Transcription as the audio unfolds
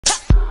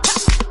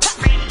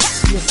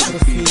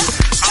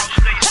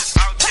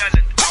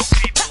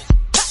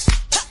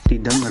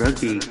Tidak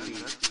meragi.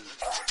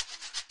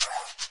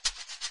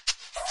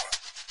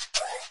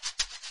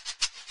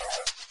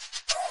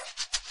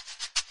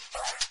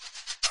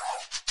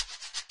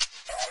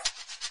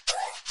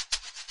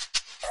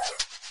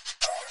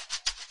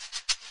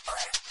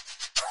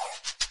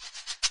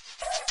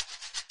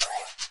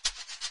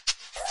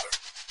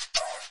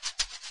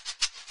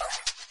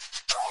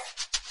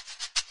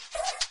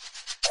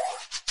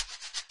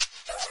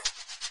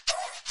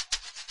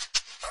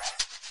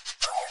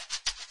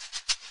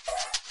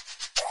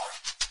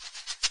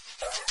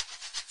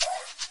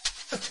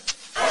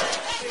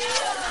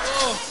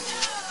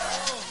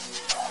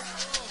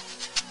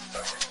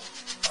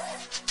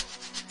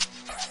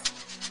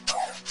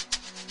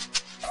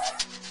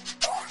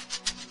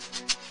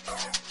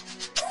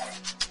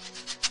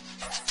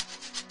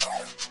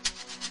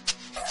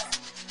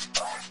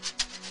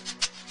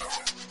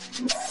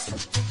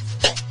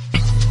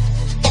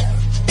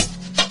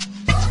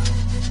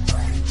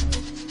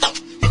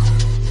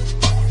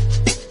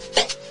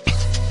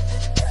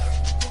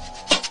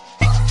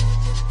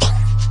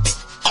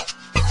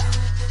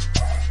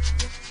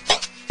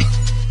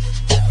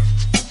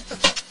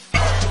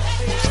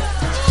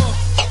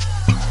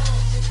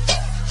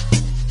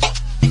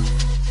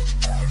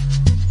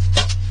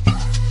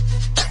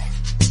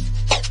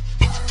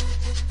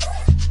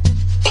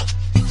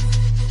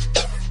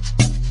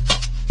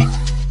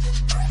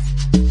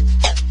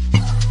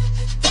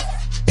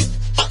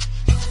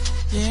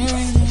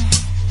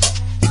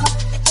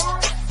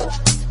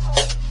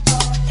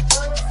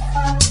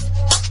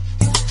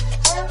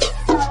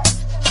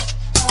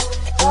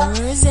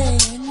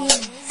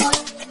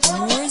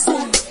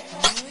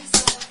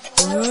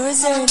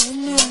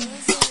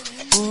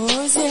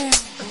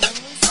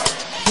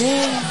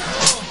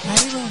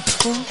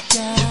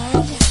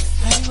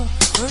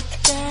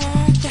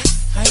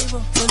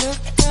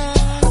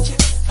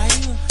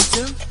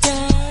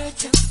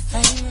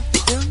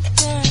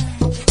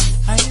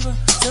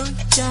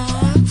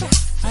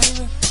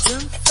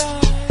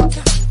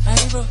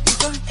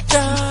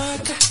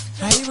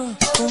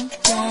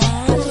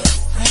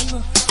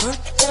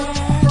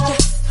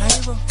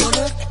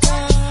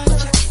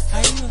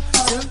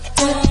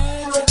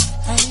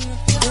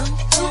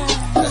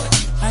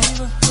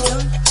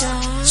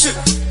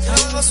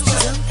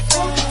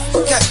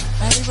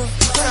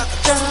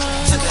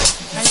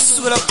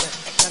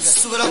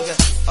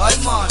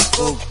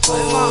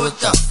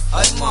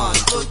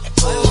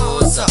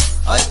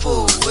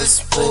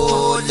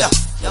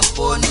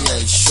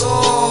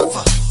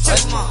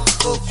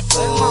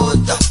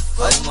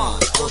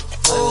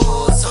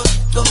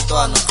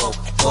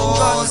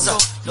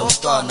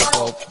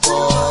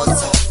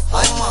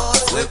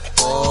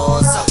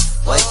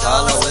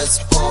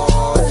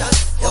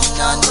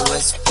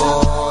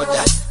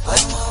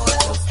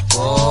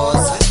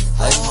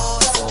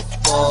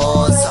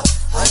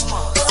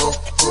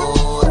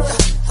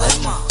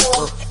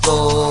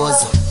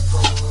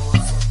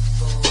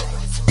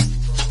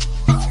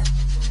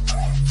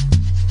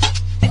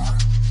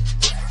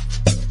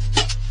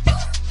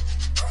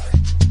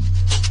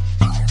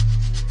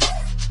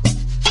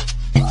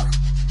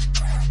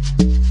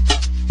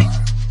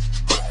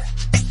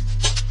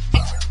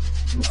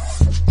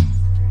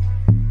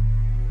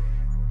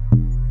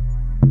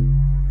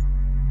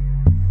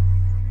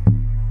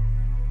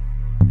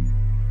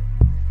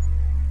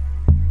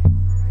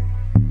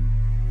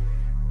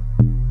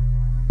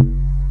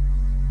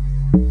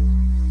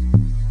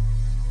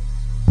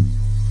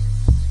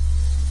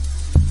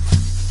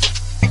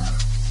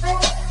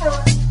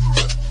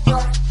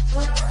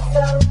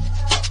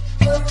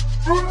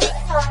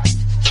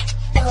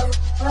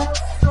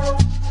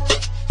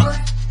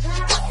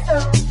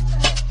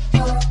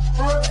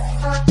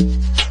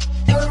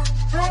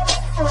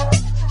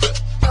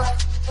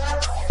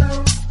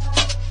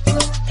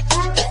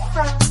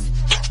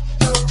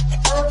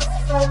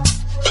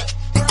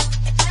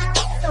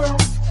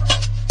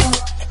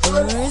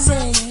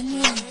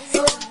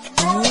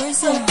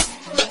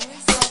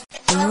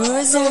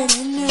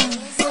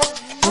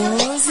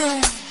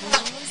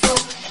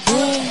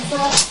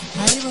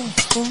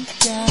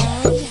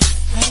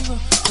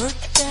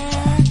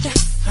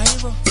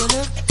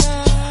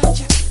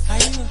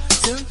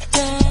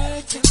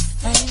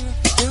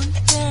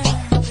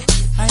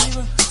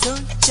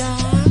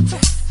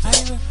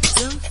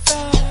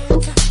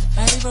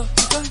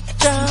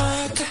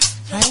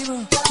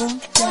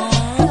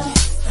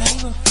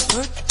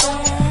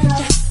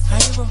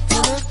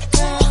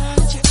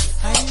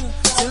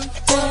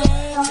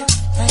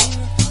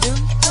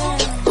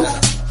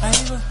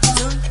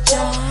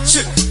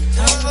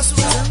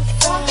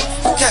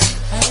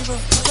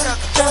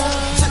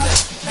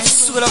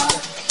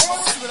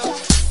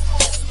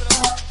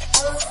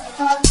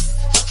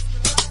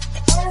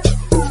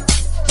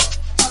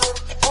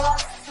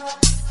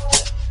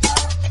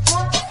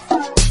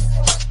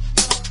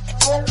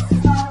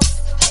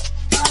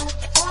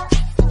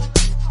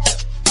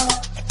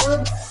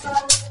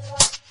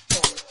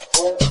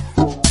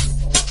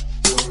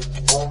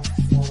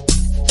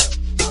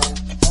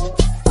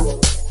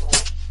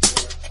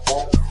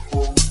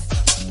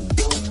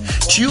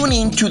 Tune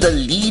in to the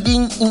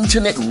leading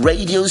internet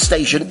radio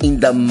station in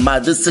the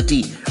mother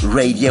city,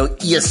 Radio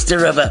Easter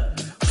River.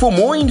 For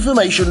more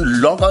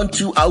information, log on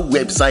to our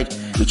website,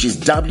 which is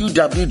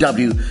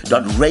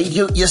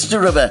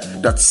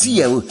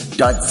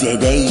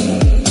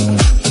www.radioeasterriver.co.za.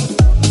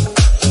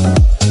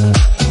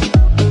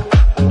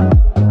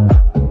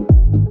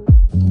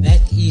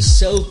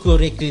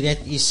 That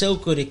is so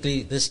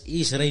correctly. This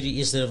is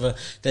Radio Easter River,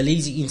 the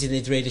leading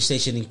internet radio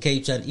station in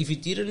Cape Town. If you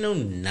didn't know,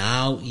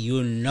 now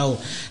you know.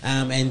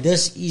 And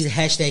this is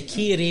hashtag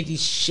Keready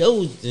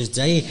show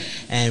today.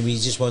 And we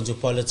just want to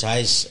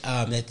apologize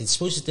that it's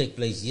supposed to take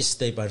place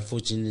yesterday, but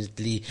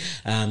unfortunately,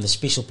 the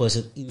special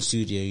person in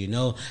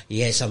studio,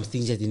 he has some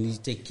things that he needs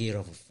to take care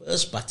of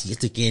first. But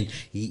yet again,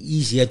 he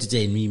is here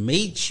today, and we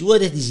made sure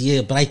that he's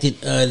here bright and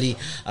early.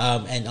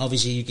 And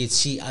obviously, you can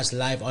see us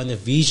live on the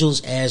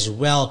visuals as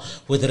well,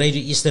 with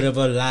Radio Easter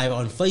River live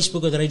on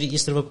Facebook with the Radio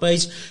Easter River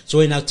page.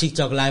 Join our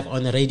TikTok live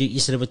on the Radio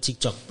Easter River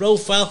TikTok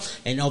profile,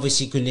 and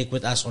obviously connect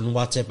with us on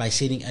WhatsApp by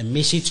sending a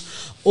message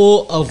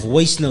or a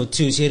voice note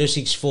to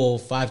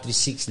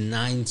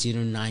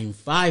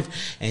 064-536-9095.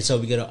 And so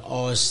we're going to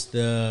ask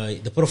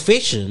the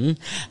profession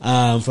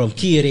from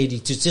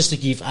Keready to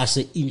give us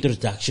the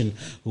introduction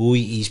who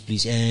he is,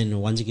 please. And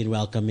once again,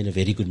 welcome and a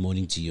very good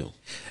morning to you.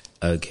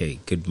 Okay,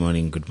 good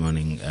morning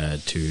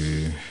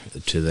to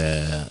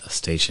the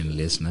station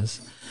listeners,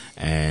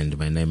 and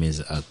my name is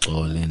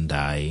Axole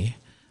Ndayi.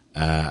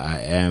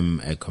 I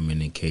am a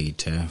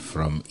communicator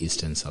from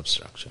Eastern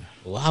Substructure.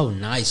 Wow,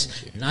 nice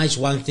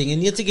one thing.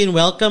 And yet again,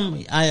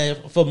 welcome.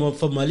 From a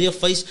familiar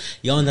face,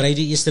 you're on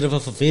Radio Easter River,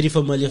 for very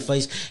familiar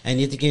face,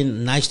 and yet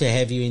again, nice to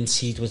have you in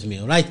seat with me.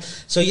 All right.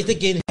 So yet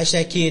again,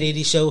 hashtag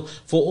Keready show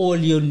for all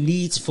your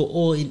needs, for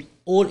all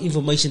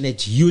information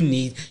that you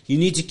need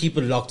to keep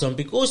it locked on,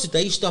 because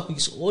today's topic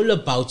is all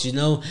about,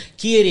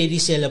 Keready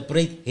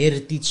celebrate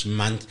Heritage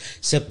Month,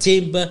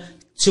 September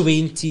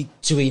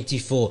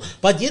 2024.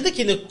 But yet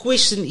again, the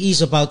question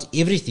is about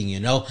everything,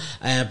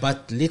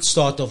 but let's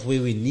start off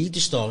where we need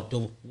to start.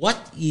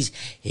 What is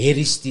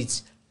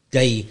Heritage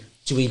Day,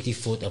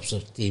 24th of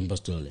September,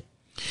 Stole?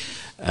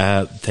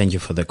 Thank you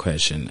for the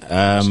question.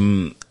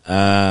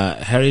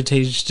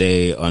 Heritage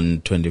Day on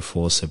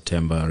 24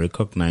 September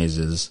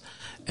recognizes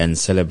and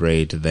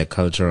celebrate the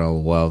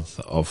cultural wealth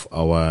of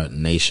our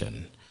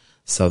nation.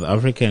 South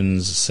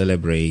Africans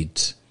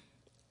celebrate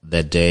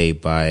the day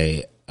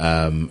by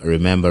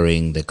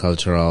remembering the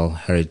cultural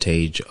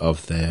heritage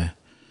of the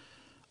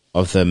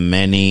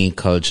many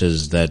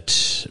cultures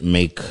that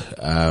make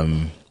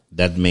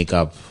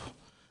up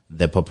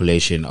the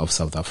population of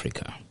South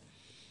Africa.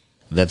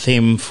 The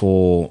theme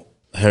for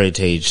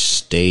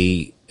Heritage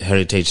Day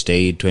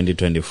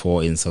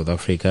 2024 in South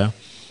Africa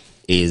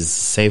is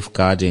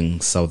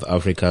safeguarding South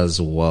Africa's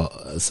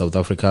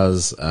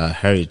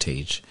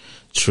heritage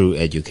through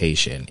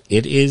education.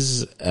 It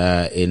is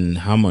in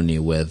harmony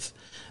with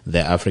the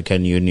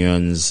African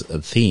Union's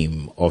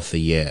theme of the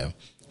year,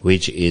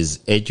 which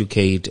is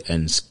Educate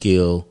and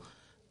Skill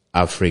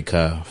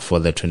Africa for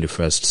the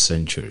 21st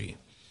Century.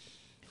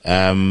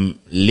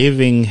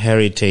 Living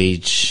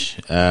heritage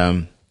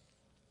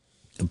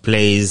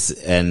plays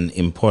an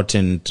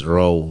important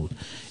role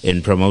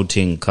in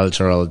promoting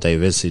cultural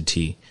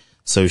diversity,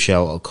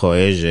 social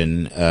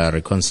cohesion,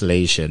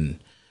 reconciliation,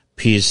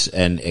 peace,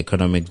 and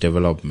economic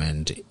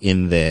development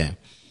in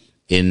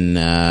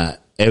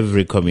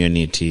every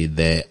community.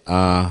 There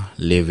are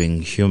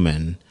living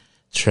human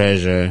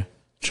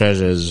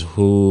treasures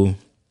who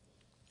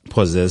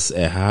possess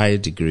a high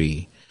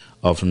degree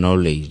of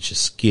knowledge,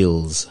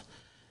 skills,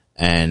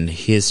 and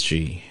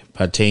history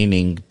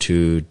pertaining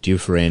to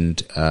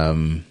different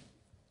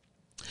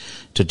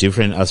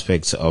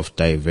aspects of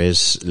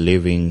diverse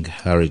living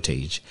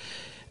heritage.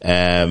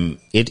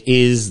 It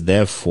is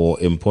therefore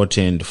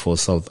important for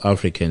South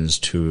Africans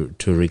to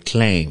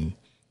reclaim,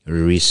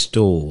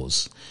 restore,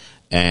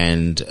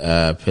 and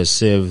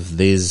perceive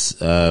these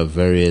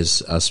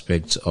various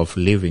aspects of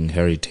living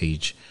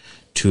heritage,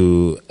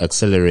 to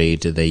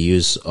accelerate the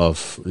use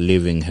of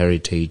living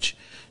heritage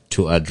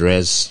to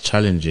address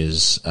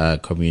challenges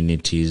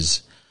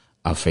communities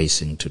are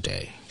facing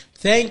today.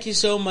 Thank you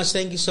so much.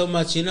 This is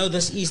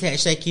the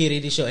hashtag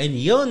Keready show, and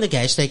you're on the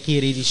hashtag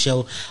Keready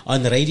show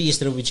on Radio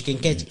Easter, which you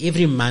can catch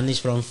every Monday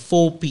from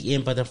 4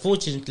 p.m. But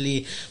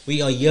unfortunately,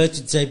 we are here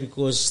today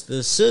because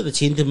the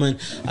gentleman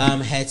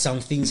had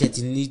some things that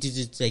he needed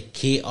to take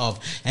care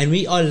of, and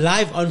we are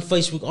live on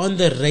Facebook on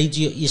the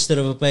Radio Easter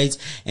River page,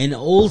 and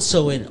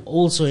also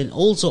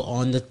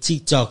on the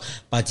TikTok.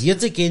 But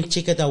yet again,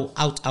 check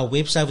out our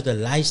website with the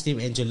live stream,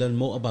 and to learn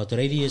more about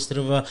Radio Easter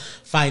River,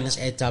 find us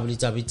at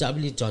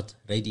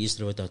www.radioeasterriver.co.za.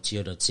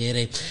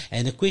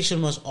 And the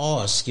question was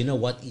asked,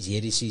 what is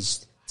Heritage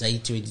Day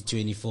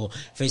 2024?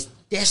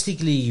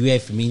 Fantastically, you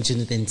have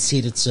mentioned it and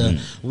said it, sir.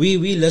 We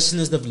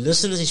listeners, the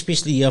listeners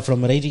especially here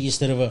from Radio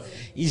Easter River,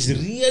 is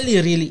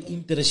really, really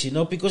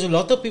interesting, because a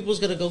lot of people's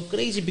going to go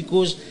crazy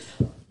because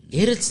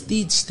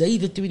Heritage Day,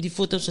 the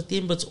 24th of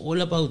September, it's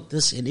all about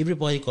this, and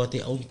everybody got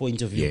their own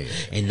point of view.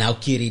 And now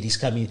Keready is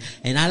coming,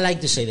 and I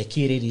like to say that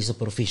Keready is a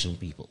professional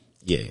people.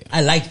 Yeah.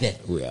 I like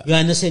that. We are. You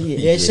understand? Yeah,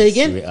 Yes, say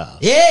again? we are.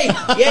 Yay!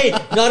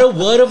 Not a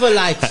word of a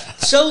lie.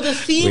 So the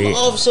theme We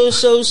of, so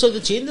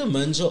the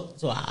gentleman, so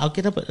how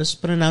can I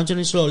pronounce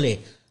it slowly?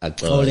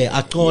 Axole.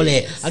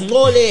 Yes.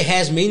 Axole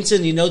has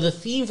mentioned, the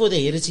theme for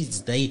the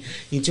Heritage Day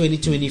in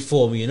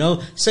 2024,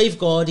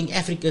 safeguarding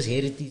Africa's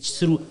heritage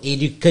through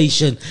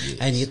education. Yes.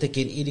 And yet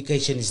again,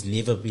 education is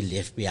never be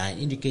left behind.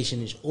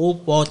 Education is all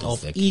part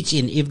of each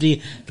and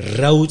every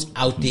road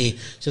out there.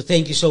 So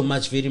thank you so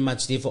much, very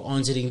much there for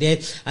answering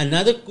that.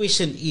 Another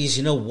question is,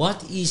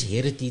 what is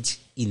heritage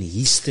in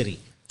history?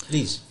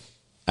 Please.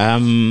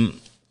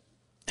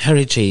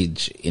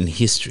 Heritage in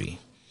history.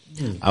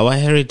 Our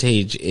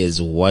heritage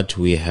is what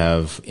we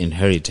have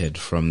inherited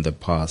from the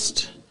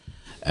past,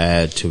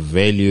 to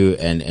value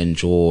and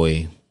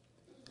enjoy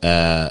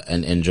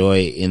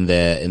in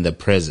the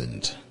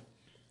present,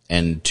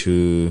 and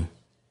to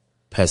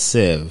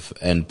preserve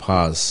and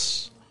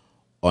pass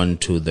on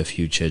to the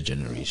future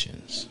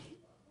generations.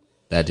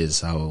 That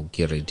is how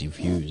Keready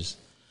views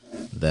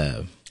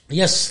the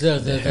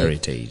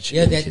heritage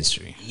in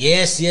history.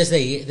 Yes,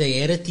 the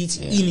heritage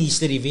in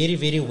history. Very,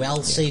 very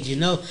well said,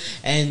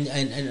 and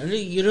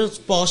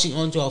passing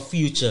on to our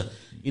future,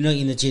 in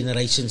the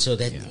generation. So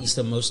that is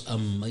the most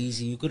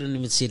amazing. You couldn't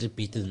even say it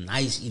better.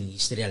 Nice in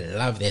history. I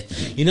love that.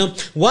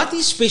 What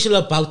is special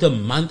about the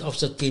month of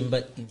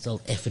September in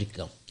South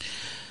Africa?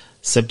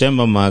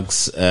 September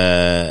marks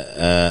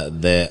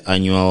the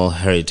annual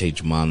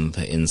Heritage Month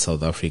in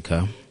South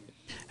Africa.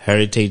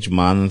 Heritage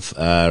Month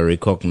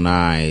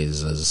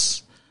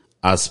recognizes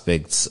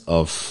aspects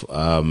of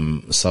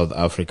South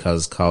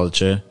Africa's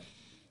culture,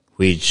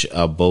 which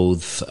are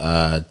both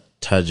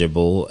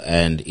tangible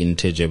and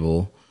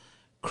intangible.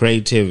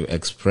 Creative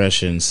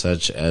expressions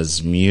such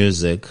as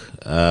music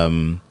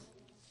and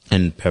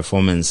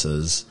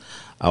performances,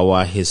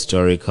 our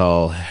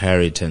historical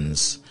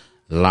heritage,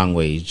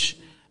 language,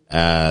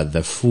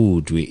 the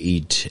food we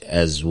eat,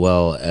 as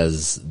well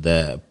as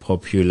the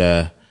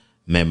popular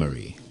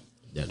memory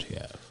that we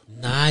have.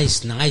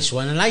 Nice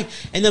one.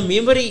 And the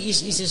memory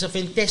is a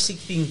fantastic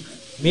thing.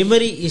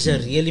 Memory is a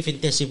really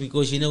fantastic,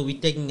 because we're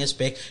taking us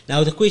back.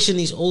 Now the question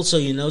is also,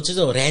 just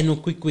a random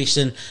quick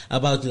question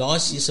about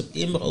last year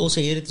September also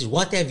heritage.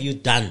 What have you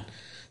done?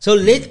 So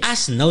let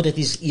us know that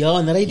is here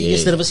on the radio.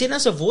 Send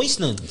us a voice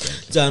note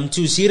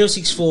to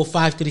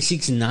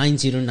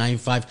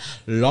 0645369095.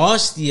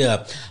 Last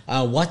year,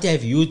 what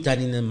have you done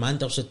in the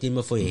month of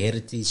September for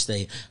Heritage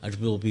Day? It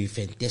will be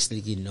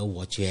fantastic to know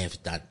what you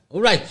have done.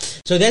 All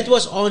right. So that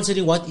was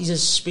answering what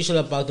is special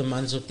about the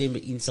month of September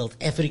in South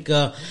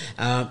Africa,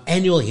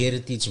 annual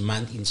Heritage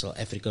Month in South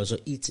Africa. So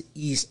it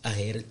is a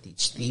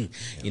heritage thing.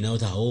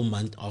 The whole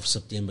month of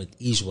September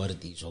is what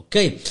it is.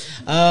 Okay.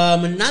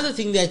 Another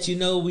thing that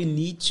we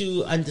need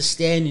to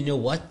understand,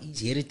 what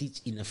is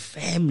heritage in a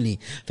family.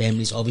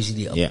 Family is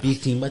obviously a big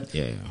thing, but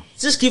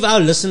just give our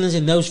listeners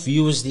and those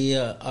viewers the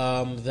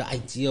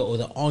idea or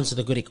the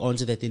correct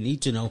answer that they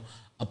need to know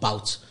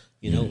about,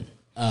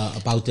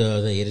 about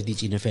the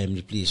heritage in a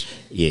family, please.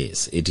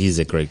 Yes, it is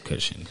a great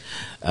question.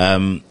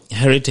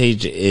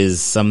 Heritage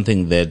is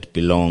something that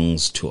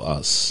belongs to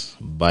us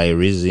by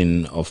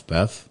reason of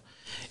birth.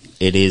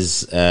 It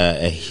is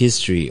a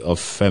history of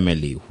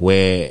family,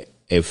 where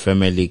a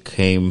family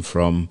came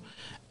from,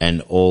 and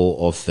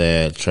all of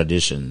their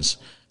traditions,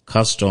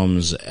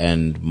 customs,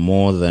 and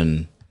more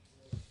that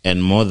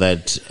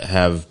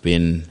have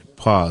been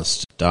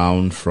passed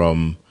down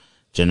from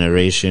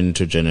generation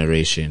to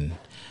generation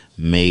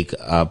make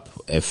up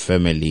a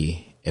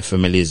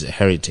family's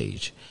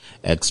heritage.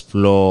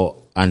 Explore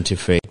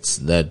artifacts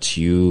that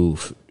your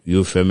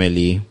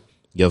family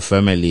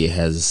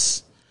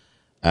has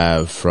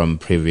from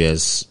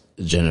previous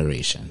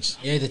generations.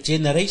 The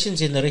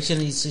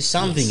generation is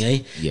something,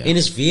 yes. And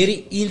it's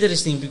very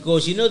interesting,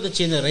 because the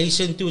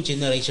generation to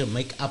generation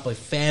make up a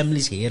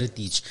family's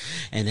heritage,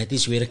 and that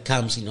is where it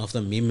comes in of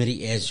the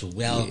memory as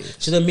well. Yes.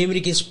 So the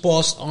memory gets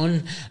passed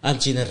on,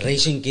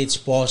 generation gets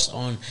passed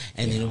on,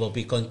 and then it will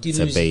be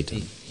continuous. It's a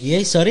baton.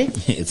 Yes, sorry?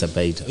 It's a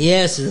baton.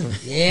 Yes,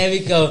 there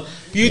we go.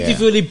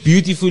 Beautifully.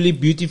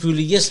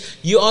 Yes,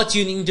 you are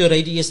tuning into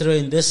Radio Yesterday,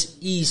 and this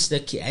is the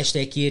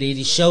hashtag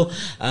Keready show.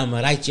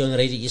 Right here on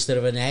Radio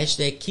Yesterday, and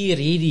hashtag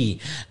Keready.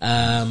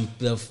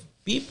 The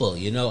people,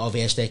 of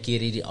hashtag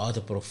Keready are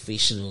the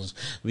professionals.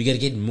 We're going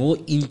to get more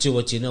into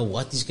it,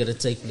 what is going to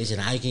take place,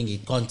 and how you can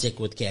get contact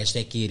with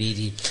hashtag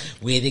Keready,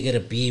 where they're going to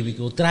be. We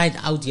will try it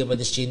out here by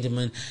this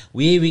gentleman,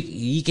 where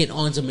he can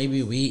answer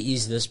maybe where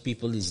is this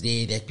people is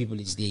there, that people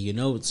is there,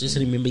 Just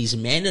remember, he's a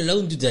man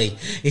alone today.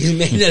 He's a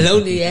man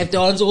alone. You have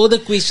to answer all the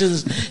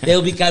questions that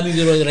will be coming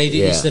to the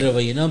radio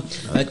yesterday,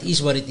 That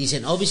is what it is.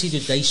 And obviously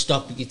today's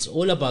topic, it's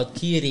all about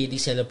Keready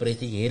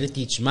celebrating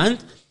Heritage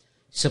Month,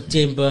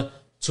 September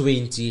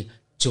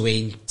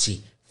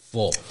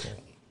 2024.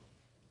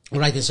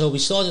 Right, and so we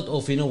started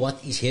off,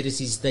 what is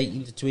Heritage Day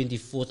in the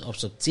 24th of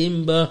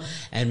September,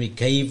 and we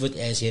gave it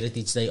as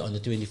Heritage Day on the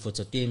 24th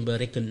September,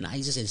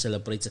 recognizes and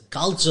celebrates the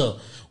culture,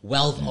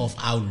 wealth of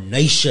our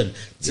nation.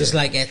 Just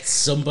like that,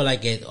 simple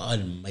like that,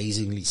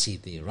 amazingly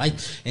said there, right?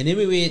 And then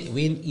we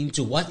went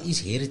into what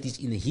is heritage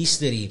in the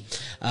history.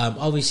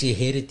 Obviously,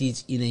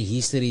 heritage in the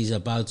history is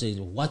about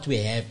what we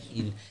have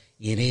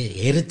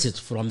inherited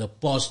from the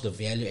past, the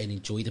value, and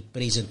enjoy the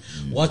present.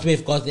 What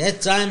we've got that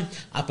time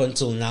up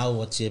until now,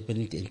 what's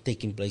happening and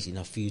taking place in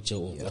our future,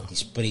 or what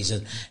is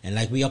present. And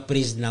like we are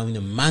present now in the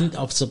month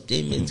of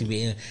September,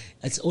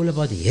 it's all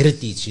about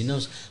heritage,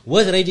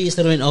 With Radio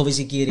Yesterday and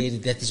obviously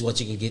Keready, that is what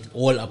you can get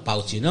all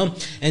about, And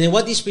then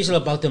what is special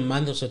about the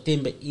month of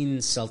September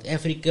in South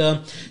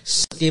Africa?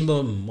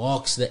 September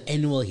marks the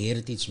annual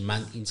Heritage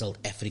Month in South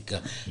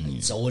Africa.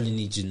 It's all you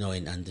need to know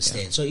and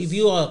understand. So if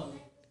you are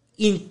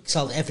in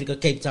South Africa,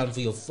 Cape Town, for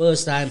your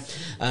first time,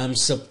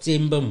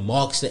 September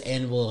marks the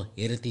annual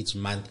Heritage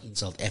Month in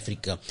South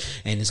Africa,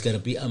 and it's going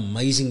to be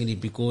amazing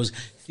because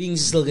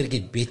things are still going to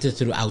get better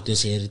throughout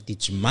this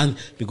Heritage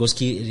Month, because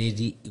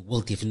Keready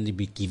will definitely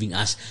be giving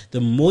us the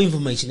more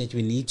information that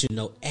we need to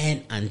know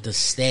and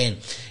understand.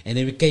 And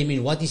then we came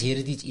in, what is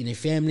heritage in a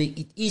family?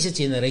 It is a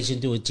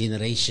generation to a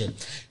generation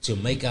to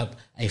make up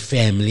a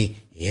family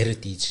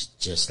heritage,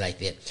 just like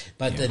that.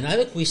 But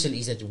another question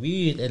is that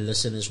we, the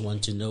listeners,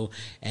 want to know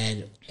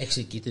and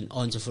actually get an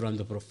answer from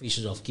the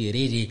professors of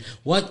Keready.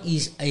 What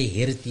is a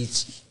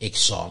heritage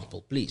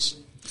example, please?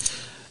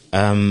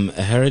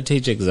 A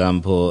heritage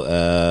example,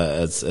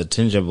 it's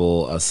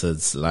tangible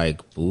assets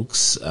like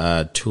books,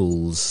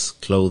 tools,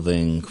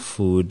 clothing,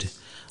 food,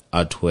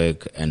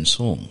 artwork, and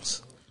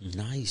songs.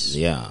 Nice.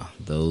 Yeah,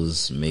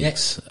 those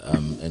makes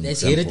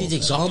that's heritage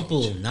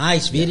example.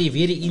 Nice, very,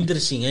 very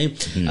interesting.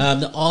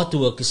 The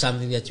artwork is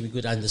something that we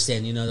could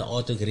understand. The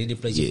artwork really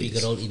plays a big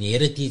role in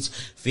heritage.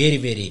 Very,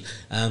 very.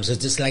 So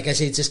just like I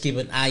said, just keep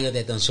an eye on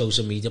that on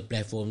social media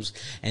platforms.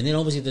 And then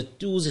obviously the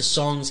tools, the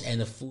songs, and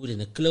the food,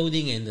 and the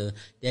clothing, and the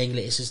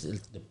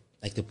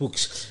like the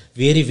books.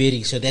 Very,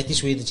 very. So that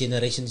is where the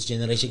generation to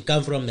generation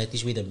come from. That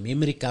is where the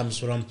memory comes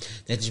from.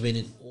 That is when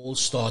it all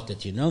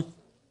started,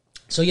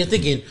 So yet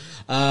again,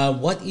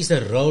 what is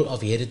the role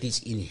of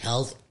heritage in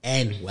health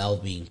and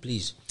well-being,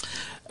 please?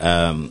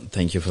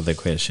 Thank you for the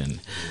question.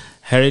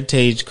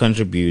 Heritage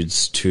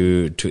contributes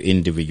to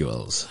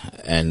individuals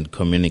and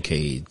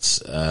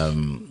communicates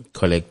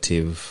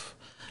collective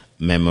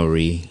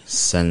memory,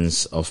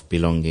 sense of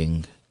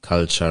belonging,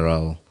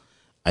 cultural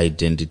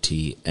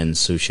identity, and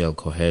social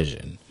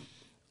cohesion.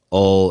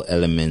 All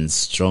elements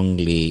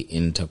strongly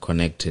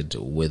interconnected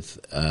with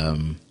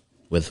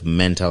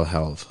mental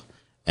health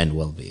and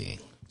well-being.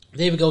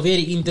 There we go.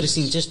 Very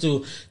interesting. Just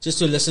to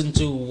listen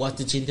to what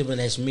the gentleman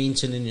has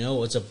mentioned, and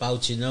it's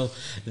about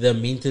the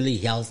mentally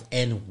health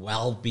and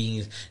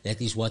well-being. That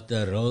is what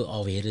the role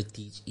of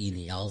heritage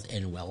in health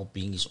and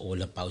well-being is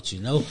all about.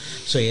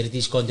 So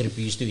heritage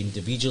contributes to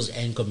individuals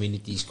and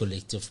communities'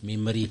 collective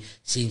memory,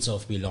 sense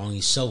of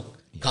belonging. So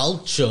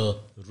culture,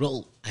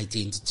 role,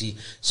 identity.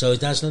 So it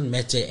does not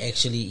matter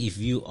actually if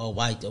you are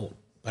white or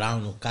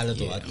brown or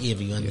colored or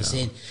whatever, you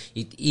understand?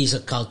 It is a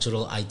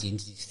cultural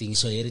identity thing.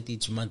 So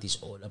Heritage Month is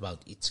all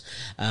about it.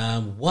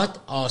 What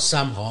are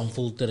some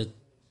harmful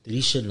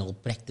traditional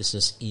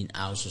practices in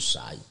our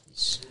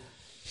societies?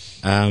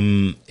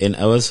 In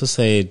our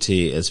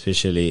society,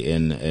 especially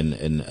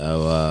in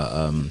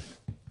our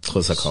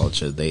Xhosa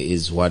culture, there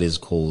is what is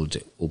called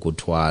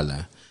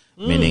ukutwala,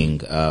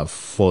 meaning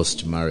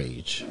forced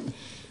marriage.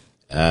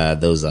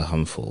 Those are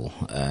harmful,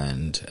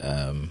 and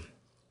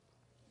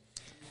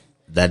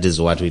that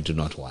is what we do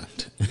not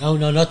want. No,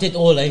 not at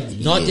all.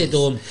 Not at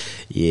all.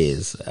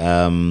 Yes.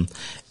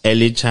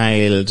 Early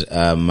child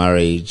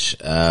marriage.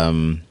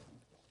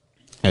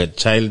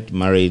 Child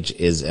marriage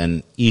is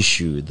an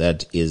issue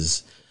that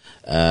is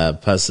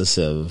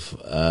pervasive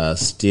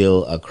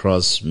still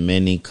across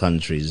many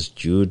countries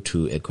due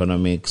to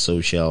economic,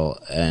 social,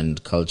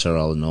 and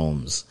cultural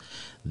norms.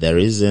 The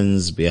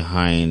reasons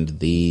behind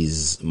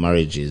these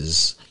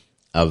marriages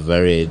are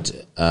varied.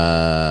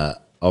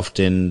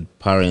 Often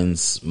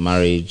parents'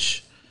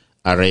 marriage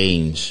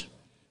arrange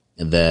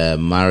the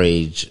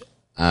marriage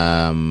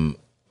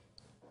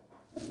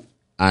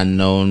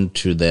unknown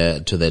to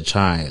the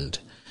child,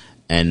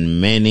 and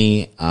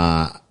many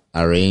are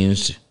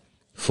arranged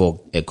for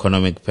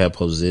economic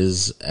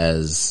purposes,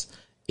 as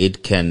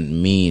it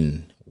can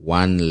mean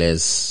one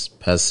less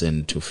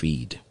person to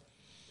feed.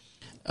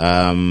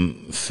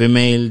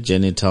 Female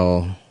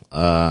genital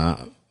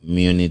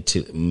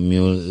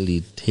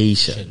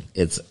mutilation.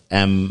 It's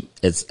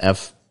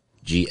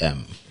FGM.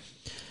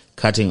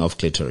 Cutting of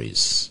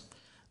clitoris.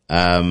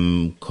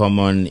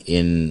 Common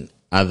in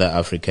other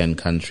African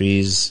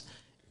countries.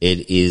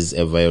 It is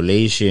a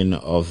violation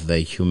of the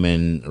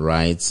human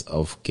rights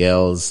of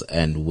girls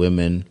and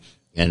women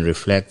and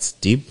reflects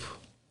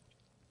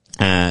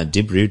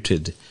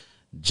deep-rooted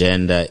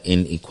gender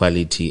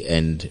inequality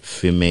and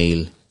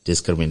female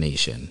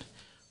discrimination.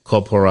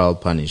 Corporal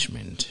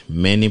punishment.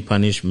 Many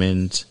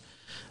punishments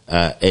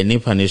any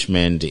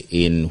punishment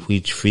in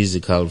which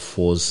physical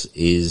force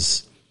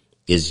is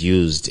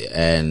used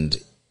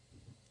and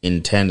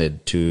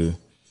intended to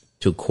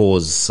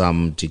cause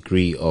some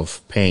degree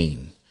of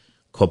pain,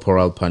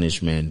 corporal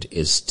punishment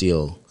is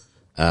still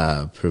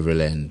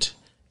prevalent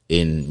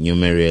in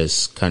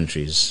numerous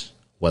countries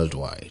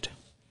worldwide.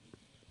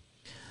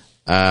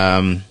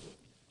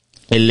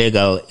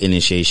 Illegal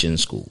initiation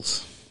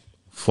schools,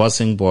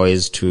 forcing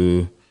boys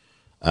to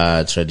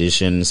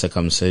tradition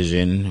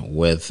circumcision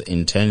with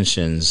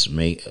intentions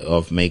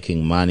of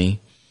making money,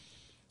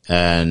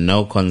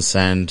 no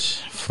consent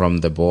from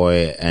the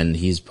boy and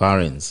his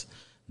parents.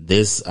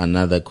 This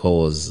another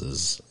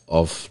causes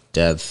of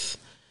death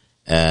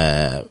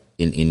in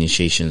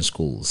initiation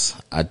schools.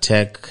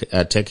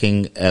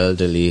 Attacking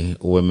elderly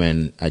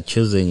women,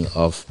 accusing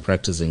of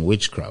practicing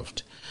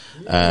witchcraft.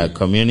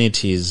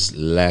 Communities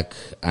lack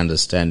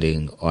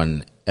understanding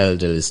on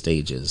elderly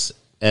stages.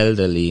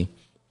 Elderly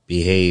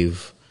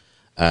behave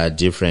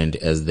different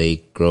as they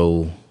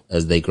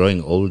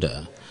growing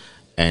older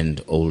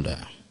and older.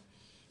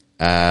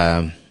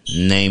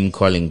 Name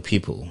calling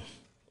people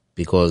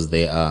because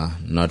they are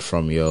not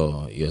from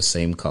your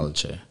same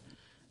culture.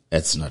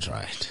 That's not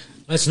right.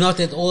 It's not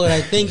at all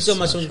right. Thank you so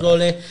much,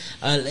 Mgole.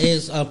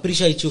 I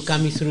appreciate you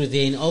coming through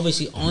there and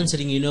obviously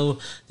answering,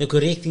 the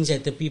correct things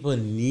that the people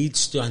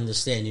needs to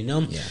understand,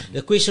 Yeah.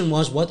 The question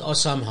was, what are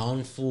some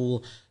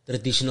harmful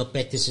traditional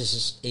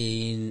practices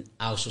in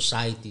our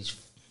societies?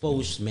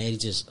 Forced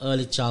marriages,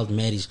 early child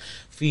marriage,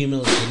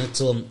 female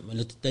genital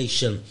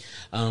mutilation,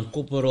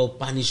 corporal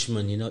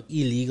punishment,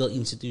 illegal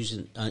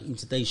institution in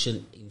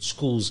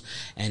schools,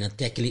 and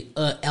attacking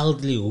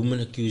elderly women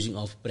accusing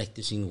of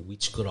practicing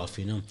witchcraft,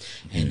 and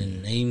the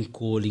name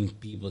calling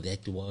people.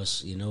 That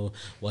was,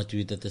 what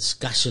the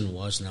discussion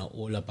was now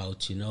all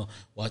about,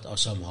 what are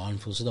some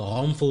harmful, so the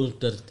harmful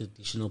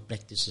traditional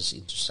practices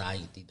in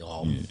society, the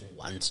harmful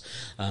ones.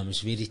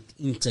 It's very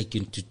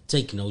interesting to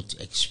take note,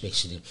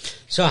 especially.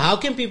 So how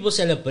can people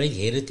celebrate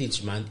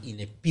Heritage Month in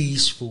a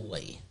peaceful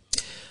way?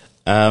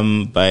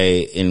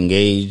 By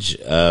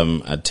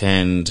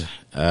attend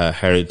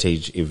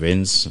heritage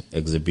events,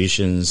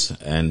 exhibitions,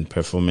 and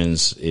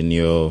performance in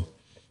your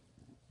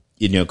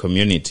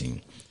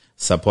community.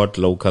 Support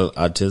local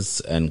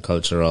artists and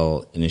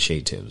cultural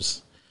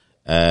initiatives.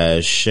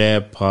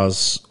 Share,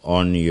 pass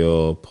on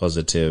your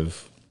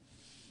positive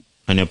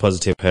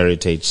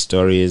heritage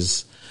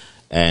stories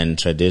and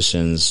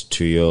traditions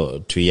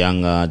to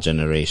younger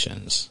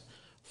generations.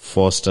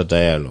 Foster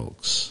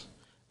dialogues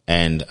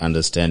and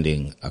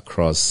understanding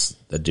across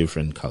the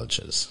different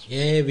cultures.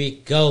 Here we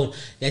go.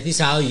 That is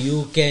how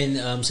you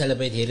can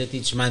celebrate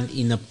Heritage Month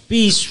in a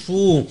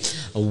peaceful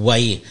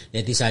way.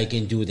 That is how you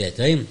can do that,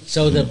 right?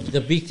 So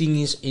the big thing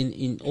is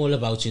in all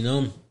about,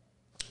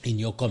 in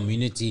your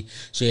community.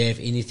 So you have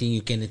anything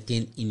you can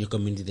attend in your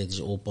community that is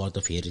all part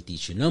of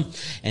heritage, And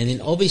then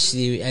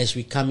obviously, as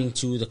we're coming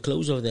to the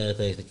close of the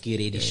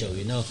Keready show,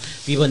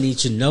 people need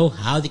to know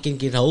how they can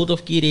get hold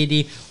of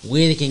Keready,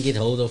 where they can get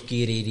hold of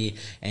Keready,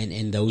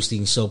 and those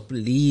things. So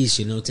please,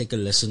 take a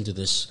listen to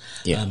this.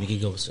 Yeah. You can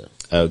go, sir.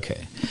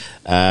 Okay.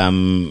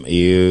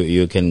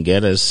 You can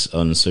get us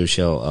on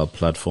social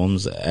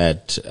platforms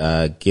at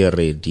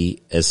Keready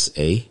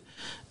SA.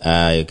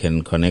 You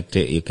can connect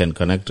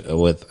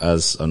with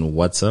us on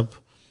WhatsApp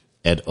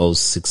at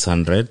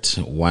 0600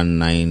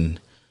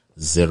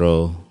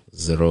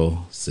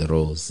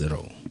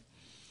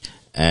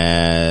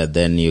 1900000.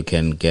 Then you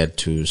can get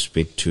to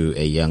speak to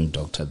a young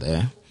doctor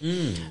there.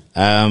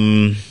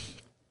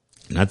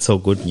 Not so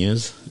good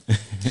news,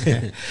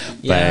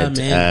 but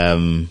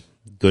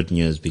good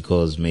news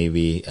because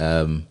maybe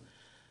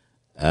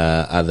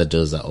other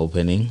doors are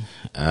opening.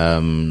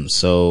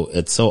 So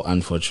it's so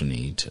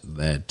unfortunate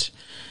that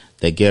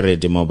the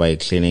Keready Mobile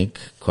Clinic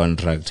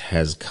contract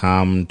has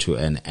come to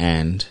an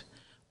end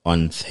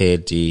on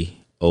 30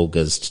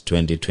 August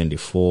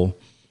 2024.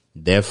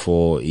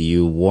 Therefore,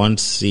 you won't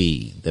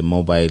see the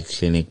mobile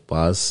clinic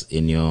bus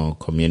in your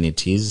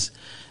communities,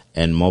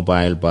 and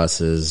mobile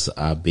buses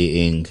are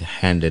being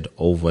handed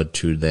over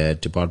to the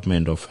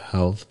Department of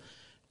Health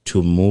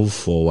to move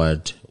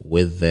forward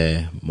with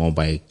the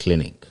mobile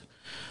clinic.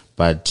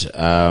 But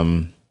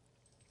our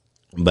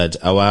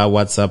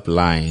WhatsApp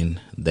line,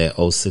 the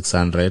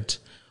 0600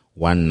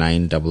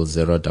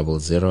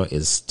 190000,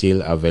 is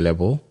still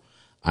available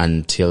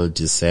until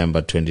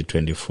December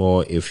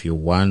 2024 if you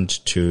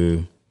want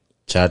to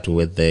chat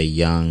with the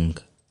young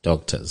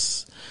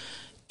doctors.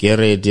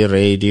 Keready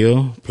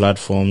Radio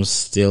platforms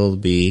still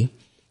be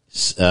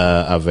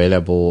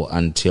available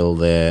until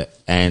the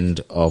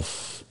end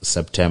of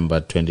September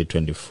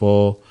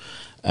 2024.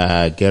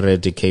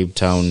 Keready Cape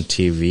Town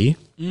TV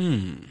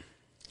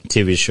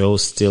show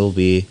still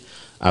be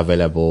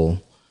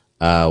available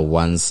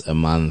once a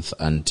month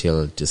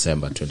until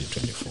December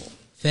 2024.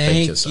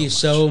 Thank you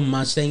so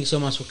much. Thank you so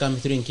much for coming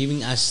through and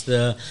giving us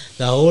the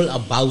whole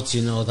about,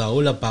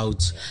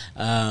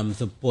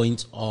 the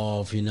point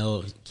of,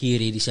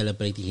 Keready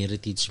celebrating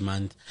Heritage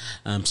Month,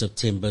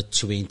 September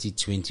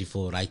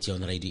 2024, right here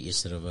on Radio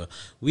East River.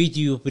 We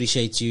do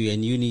appreciate you,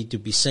 and you need to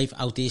be safe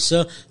out there,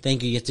 sir.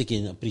 Thank you yet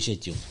again.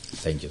 Appreciate you.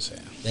 Thank you, sir.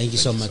 Thank you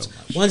so much.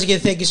 Once again,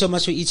 thank you so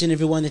much for each and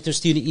everyone that was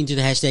tuning into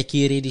the hashtag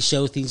Keready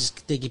show. Things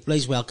taking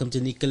place. Welcome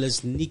to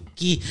Nicholas,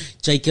 Nikki,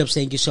 Jacobs.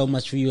 Thank you so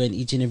much for you and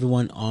each and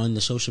everyone on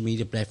the social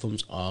media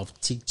platforms of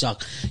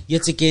TikTok.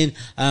 Yet again,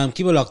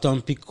 keep it locked on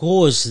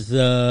because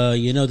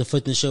the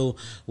fitness show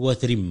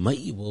with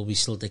Remay will be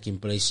still taking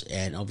place,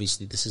 and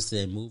obviously this is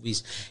the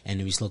movies,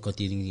 and we're still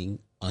continuing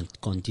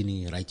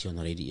right here on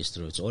the Radio East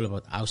River. It's all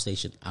about our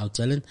station, our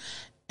talent,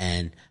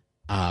 and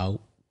our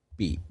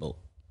people.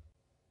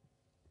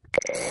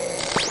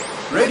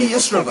 Radio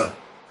East River,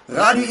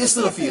 Radio East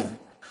River,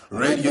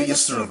 Radio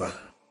East River,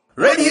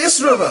 Radio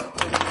East River.